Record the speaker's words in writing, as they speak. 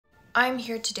I'm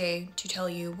here today to tell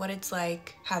you what it's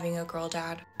like having a girl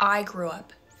dad. I grew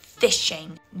up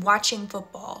fishing, watching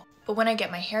football, but when I get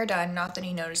my hair done, not that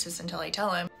he notices until I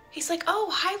tell him, he's like,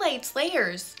 oh, highlights,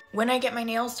 layers. When I get my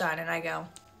nails done and I go,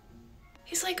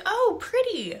 he's like, oh,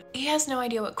 pretty. He has no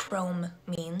idea what chrome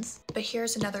means, but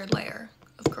here's another layer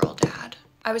of girl dad.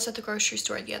 I was at the grocery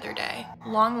store the other day.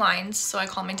 Long lines, so I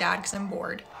call my dad because I'm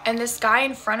bored. And this guy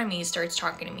in front of me starts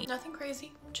talking to me. Nothing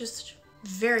crazy, just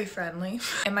very friendly.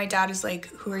 And my dad is like,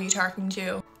 who are you talking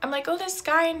to? I'm like, oh, this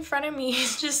guy in front of me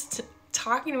is just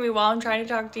talking to me while I'm trying to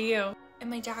talk to you. And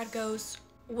my dad goes,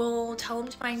 well, tell him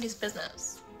to mind his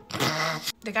business.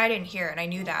 The guy didn't hear, and I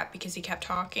knew that because he kept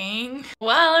talking.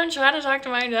 Well, I'm trying to talk to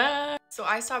my dad. So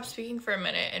I stopped speaking for a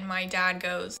minute, and my dad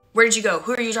goes, where did you go?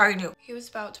 Who are you talking to? He was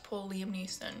about to pull Liam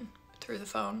Neeson through the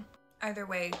phone. Either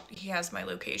way, he has my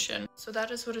location. So that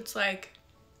is what it's like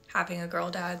having a girl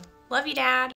dad. Love you, Dad.